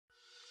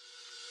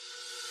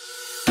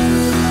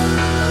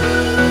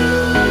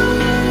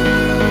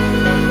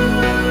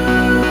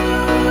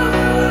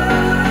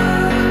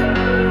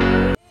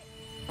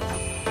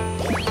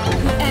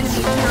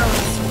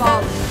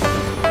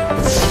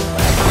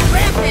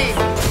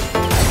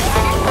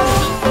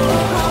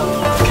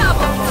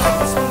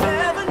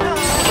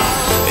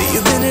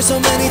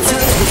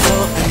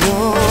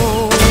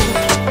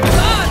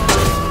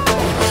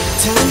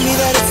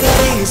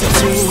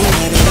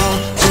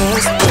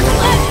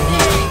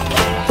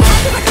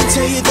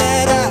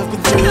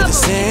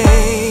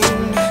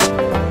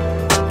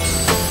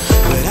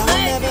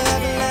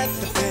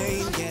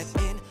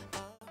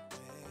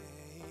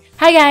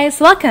Hi guys,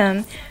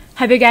 welcome!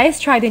 Have you guys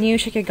tried the new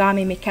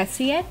Shikigami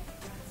Miketsu yet?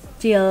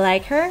 Do you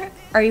like her?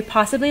 Are you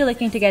possibly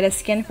looking to get a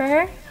skin for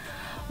her?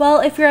 Well,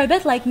 if you're a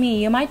bit like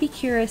me, you might be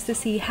curious to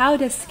see how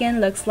the skin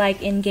looks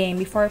like in-game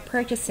before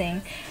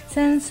purchasing,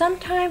 since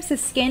sometimes the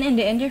skin in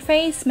the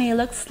interface may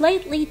look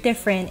slightly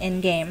different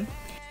in-game.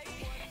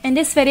 In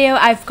this video,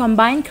 I've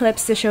combined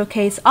clips to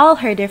showcase all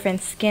her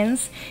different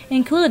skins,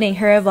 including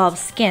her evolved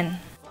skin.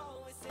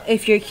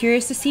 If you're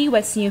curious to see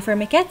what's new for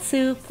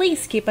Miketsu,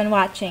 please keep on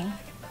watching.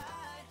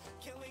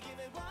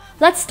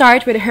 Let's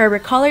start with her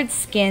recolored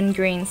skin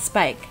Green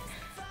Spike.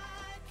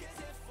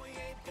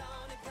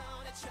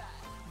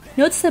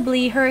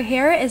 Noticeably, her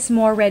hair is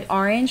more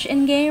red-orange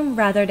in-game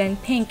rather than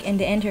pink in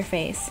the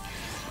interface.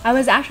 I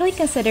was actually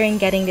considering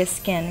getting this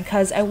skin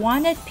because I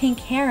wanted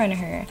pink hair on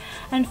her.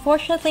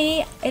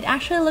 Unfortunately, it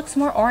actually looks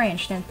more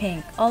orange than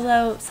pink,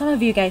 although some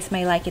of you guys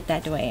might like it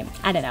that way.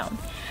 I don't know.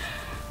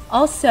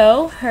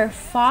 Also, her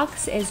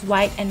fox is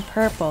white and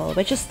purple,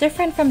 which is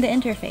different from the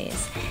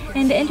interface.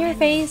 In the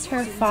interface,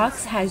 her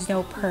fox has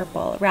no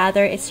purple,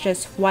 rather it's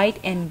just white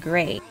and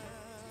gray.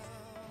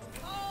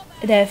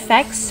 The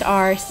effects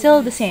are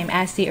still the same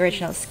as the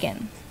original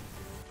skin.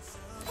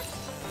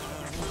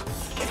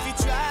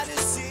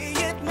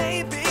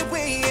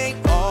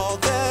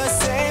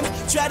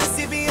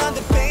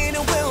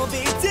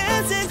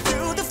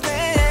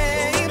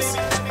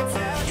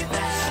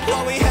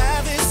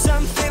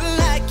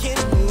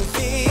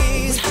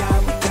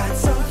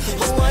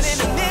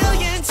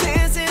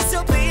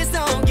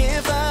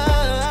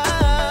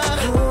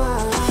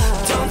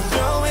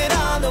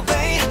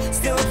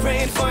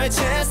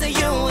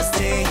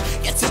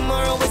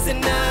 Tomorrow is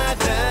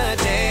another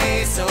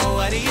day, so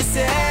what do you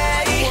say?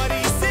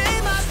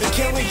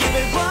 Can we give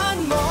it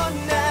one more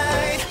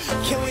night?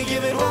 Can we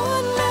give it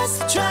one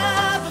last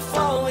try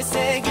before we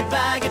say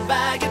goodbye,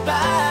 goodbye,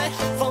 goodbye?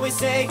 Before we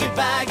say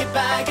goodbye,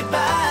 goodbye,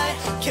 goodbye.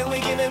 Can we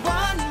give it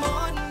one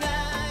more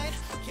night?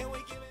 Can we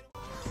give it...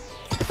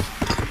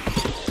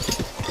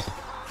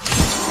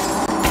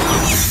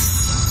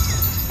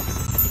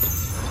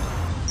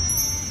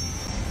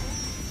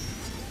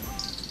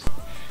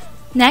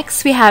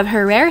 Next, we have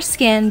her rare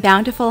skin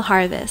Bountiful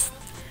Harvest.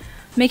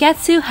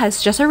 Miketsu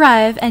has just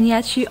arrived and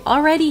yet she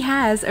already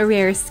has a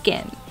rare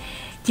skin.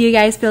 Do you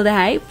guys feel the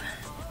hype?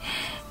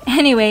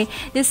 Anyway,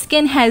 this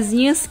skin has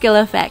new skill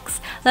effects.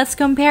 Let's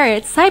compare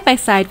it side by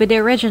side with the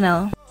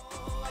original.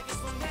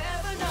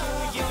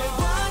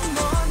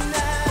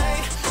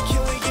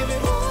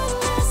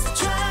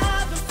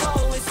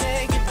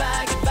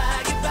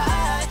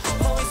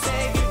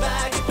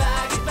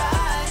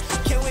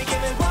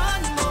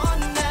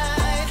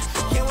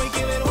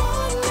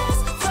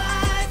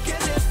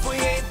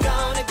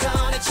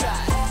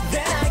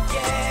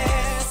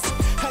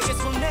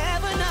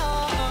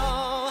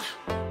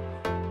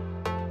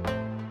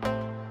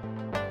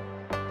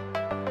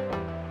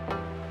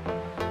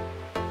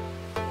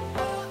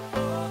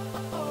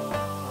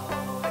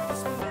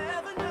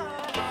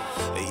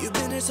 You've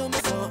been here so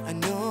much before, I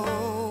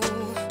know.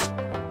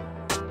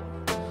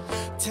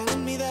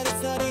 Telling me that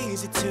it's not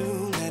easy to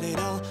let it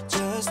all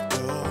just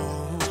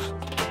go.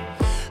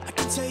 I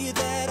can tell you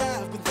that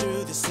I've been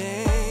through the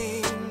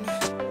same,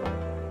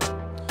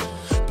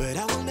 but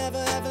I will never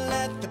ever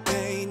let the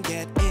pain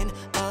get in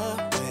our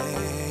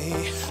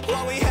way.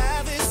 What we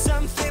have is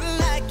something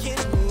like in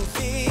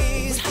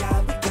movies.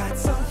 We got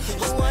something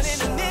one in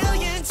a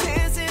million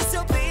chances,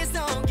 so please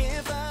don't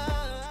give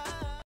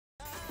up.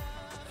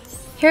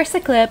 Here's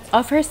a clip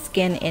of her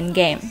skin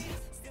in-game.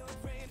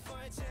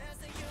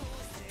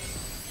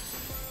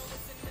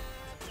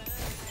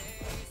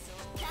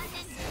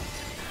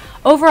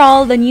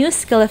 Overall, the new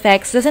skill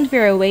effects doesn't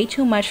vary away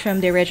too much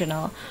from the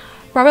original,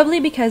 probably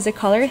because the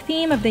color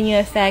theme of the new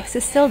effects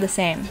is still the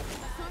same.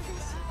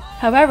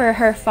 However,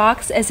 her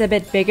fox is a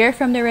bit bigger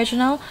from the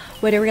original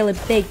with a really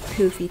big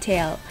poofy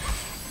tail.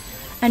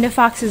 And the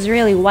fox is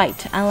really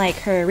white, unlike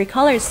her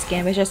recolored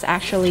skin which is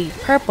actually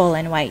purple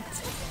and white.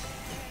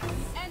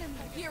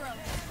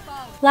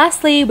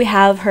 Lastly, we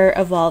have her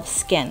evolved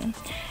skin.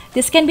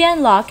 This can be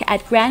unlocked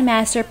at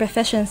Grandmaster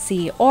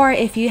Proficiency or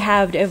if you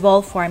have the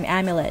Evolve Form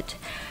Amulet.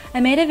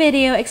 I made a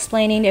video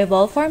explaining the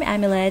Evolve Form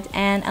Amulet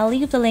and I'll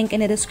leave the link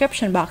in the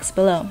description box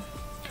below.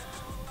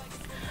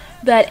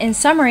 But in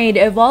summary,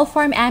 the Evolve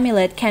Form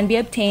Amulet can be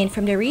obtained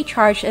from the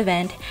Recharge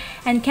event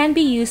and can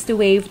be used to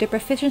waive the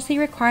proficiency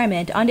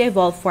requirement on the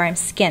Evolve Form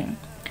skin.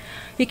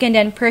 You can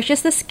then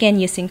purchase the skin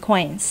using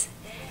coins.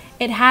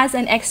 It has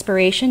an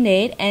expiration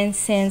date, and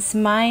since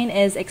mine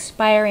is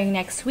expiring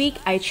next week,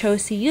 I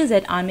chose to use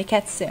it on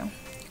Miketsu.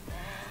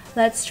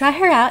 Let's try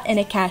her out in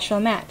a casual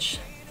match.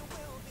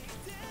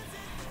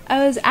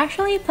 I was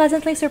actually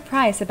pleasantly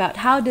surprised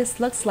about how this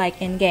looks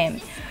like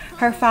in-game.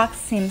 Her fox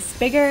seems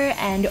bigger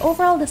and the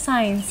overall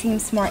design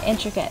seems more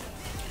intricate.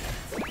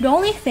 The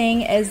only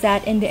thing is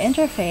that in the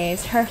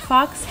interface, her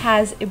fox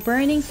has a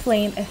burning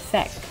flame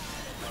effect,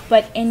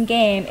 but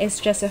in-game it's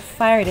just a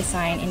fire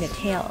design in the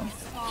tail.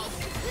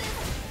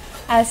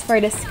 As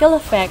for the skill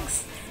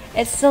effects,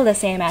 it's still the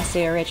same as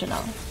the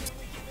original.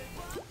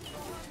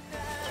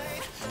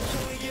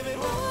 Can we give it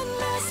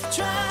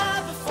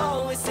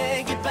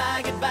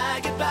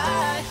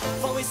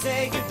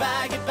say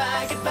goodbye,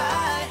 goodbye,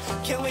 goodbye?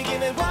 Can we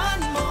give it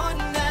one more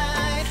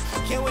night?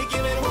 Can we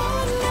give it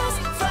one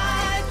last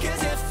fight?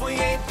 Cause if we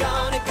ain't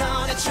gonna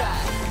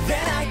try,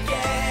 then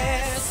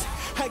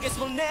I guess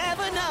we'll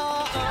never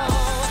know.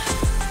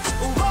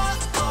 Whoa,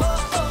 oh,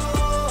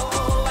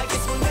 oh, I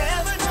guess we'll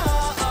never know.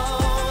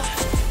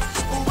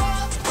 Whoa,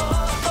 oh,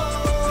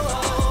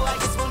 oh, I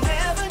guess we'll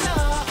never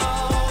know.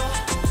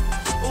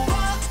 Whoa,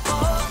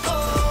 oh,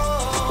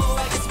 oh,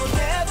 I guess we'll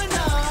never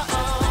know.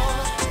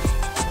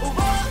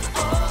 Whoa,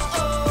 oh,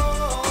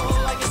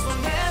 oh, I guess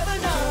we'll never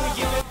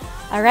know.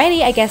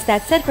 Alrighty, I guess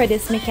that's it for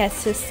this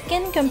Miketsu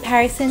skin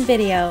comparison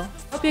video.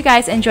 Hope you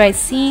guys enjoyed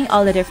seeing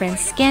all the different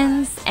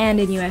skins and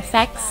the new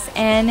effects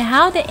and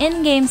how the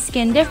in-game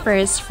skin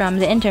differs from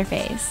the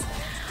interface.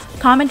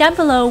 Comment down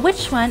below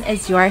which one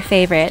is your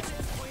favorite.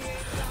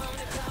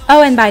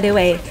 Oh, and by the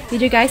way,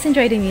 did you guys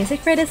enjoy the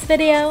music for this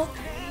video?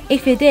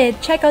 If you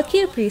did, check out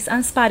Kio Priest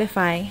on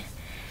Spotify.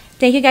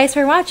 Thank you guys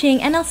for watching,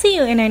 and I'll see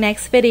you in our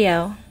next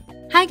video.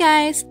 Hi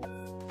guys!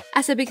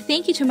 As a big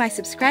thank you to my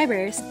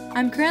subscribers,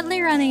 I'm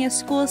currently running a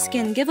school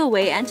skin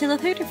giveaway until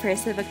the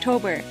 31st of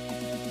October.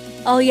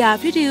 All you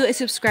have to do is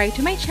subscribe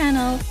to my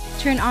channel,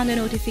 turn on the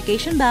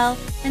notification bell,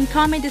 and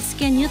comment the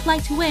skin you'd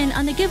like to win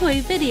on the giveaway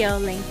video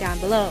linked down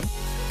below.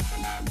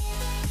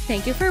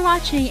 Thank you for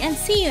watching and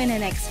see you in the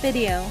next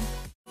video.